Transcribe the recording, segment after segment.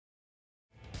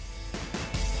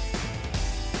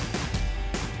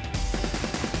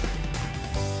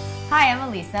Hi, I'm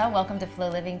Elisa. Welcome to Flow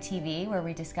Living TV, where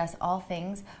we discuss all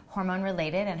things hormone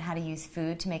related and how to use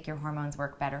food to make your hormones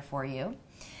work better for you.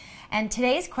 And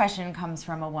today's question comes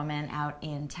from a woman out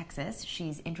in Texas.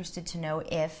 She's interested to know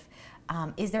if,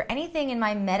 is there anything in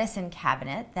my medicine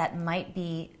cabinet that might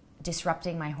be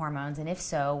disrupting my hormones? And if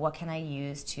so, what can I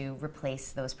use to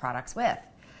replace those products with?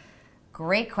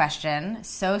 Great question.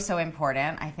 So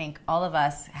important. I think all of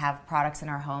us have products in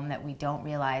our home that we don't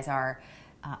realize are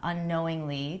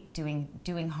unknowingly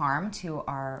doing harm to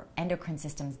our endocrine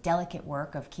system's delicate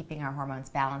work of keeping our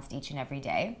hormones balanced each and every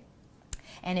day.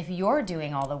 And if you're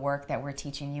doing all the work that we're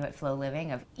teaching you at Flow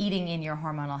Living of eating in your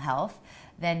hormonal health,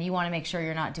 then you want to make sure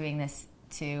you're not doing this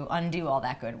to undo all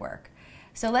that good work.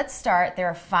 So let's start. There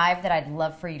are 5 that I'd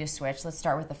love for you to switch. Let's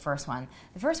start with the first one.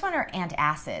 The first one are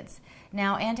antacids.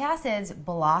 Now, antacids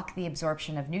block the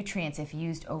absorption of nutrients if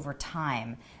used over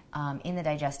time in the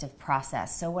digestive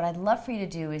process. So what I'd love for you to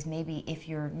do is maybe if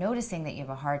you're noticing that you have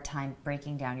a hard time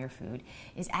breaking down your food,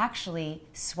 is actually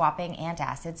swapping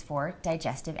antacids for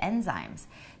digestive enzymes.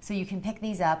 So you can pick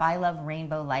these up. I love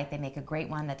Rainbow Light. They make a great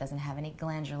one that doesn't have any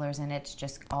glandulars in it. It's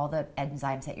just all the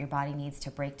enzymes that your body needs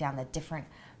to break down the different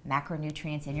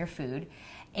macronutrients in your food.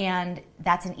 And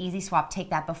that's an easy swap. Take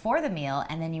that before the meal,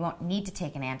 and then you won't need to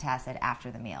take an antacid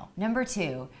after the meal. Number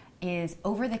 2 is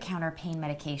over-the-counter pain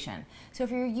medication. So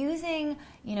if you're using,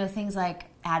 things like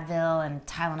Advil and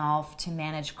Tylenol to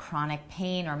manage chronic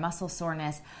pain or muscle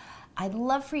soreness, I'd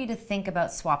love for you to think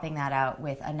about swapping that out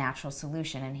with a natural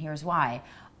solution, and here's why.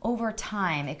 Over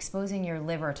time, exposing your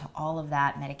liver to all of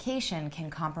that medication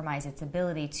can compromise its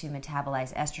ability to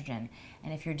metabolize estrogen.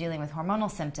 And if you're dealing with hormonal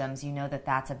symptoms, you know that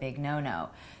that's a big no-no.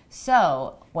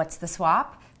 So what's the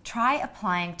swap? Try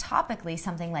applying topically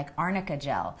something like arnica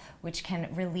gel, which can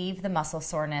relieve the muscle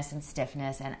soreness and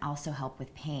stiffness and also help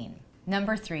with pain.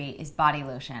 Number 3 is body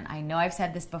lotion. I know I've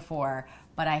said this before,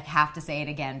 but I have to say it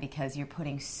again because you're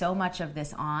putting so much of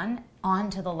this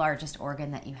onto the largest organ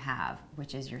that you have,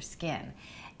 which is your skin.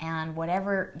 And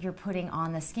whatever you're putting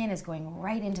on the skin is going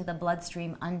right into the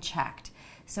bloodstream unchecked.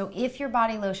 So if your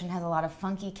body lotion has a lot of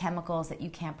funky chemicals that you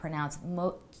can't pronounce,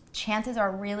 chances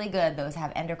are really good those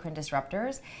have endocrine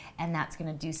disruptors, and that's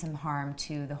going to do some harm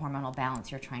to the hormonal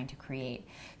balance you're trying to create.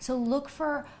 So look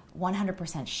for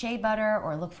 100% shea butter,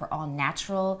 or look for all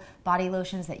natural body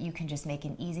lotions that you can just make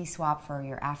an easy swap for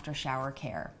your after shower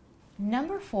care.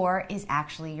 Number 4 is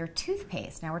actually your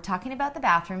toothpaste. Now we're talking about the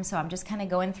bathroom, so I'm just kind of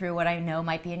going through what I know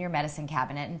might be in your medicine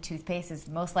cabinet, and toothpaste is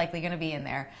most likely going to be in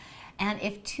there. And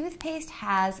if toothpaste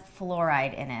has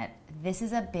fluoride in it, this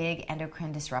is a big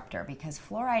endocrine disruptor because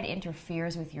fluoride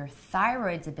interferes with your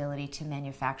thyroid's ability to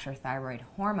manufacture thyroid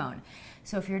hormone.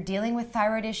 So if you're dealing with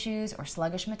thyroid issues or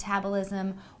sluggish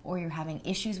metabolism, or you're having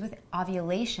issues with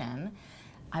ovulation,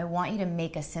 I want you to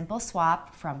make a simple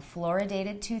swap from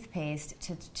fluoridated toothpaste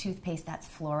to toothpaste that's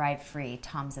fluoride-free.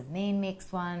 Tom's of Maine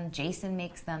makes one, Jason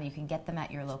makes them. You can get them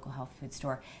at your local health food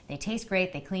store. They taste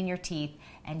great, they clean your teeth,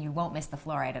 and you won't miss the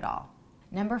fluoride at all.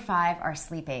 Number 5 are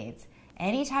sleep aids.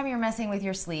 Anytime you're messing with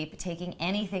your sleep, taking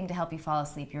anything to help you fall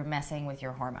asleep, you're messing with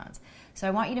your hormones. So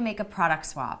I want you to make a product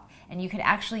swap, and you could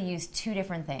actually use 2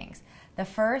 different things. The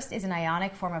first is an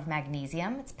ionic form of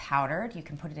magnesium. It's powdered. You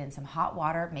can put it in some hot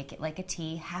water, make it like a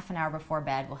tea, half an hour before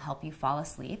bed will help you fall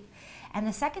asleep. And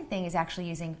the second thing is actually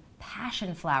using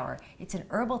passion flower. It's an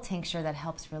herbal tincture that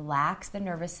helps relax the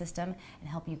nervous system and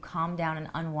help you calm down and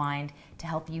unwind to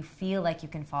help you feel like you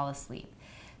can fall asleep.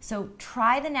 So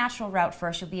try the natural route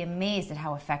first. You'll be amazed at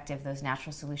how effective those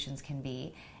natural solutions can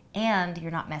be, and you're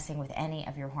not messing with any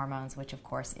of your hormones, which of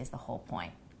course is the whole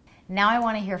point. Now I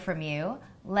want to hear from you.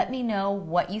 Let me know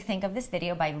what you think of this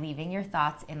video by leaving your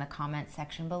thoughts in the comments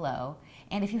section below.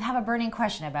 And if you have a burning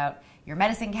question about your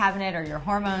medicine cabinet or your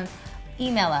hormones,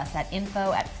 email us at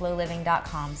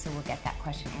info@flowliving.com so we'll get that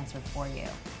question answered for you.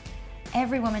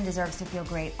 Every woman deserves to feel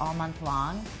great all month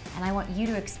long, and I want you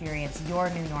to experience your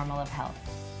new normal of health.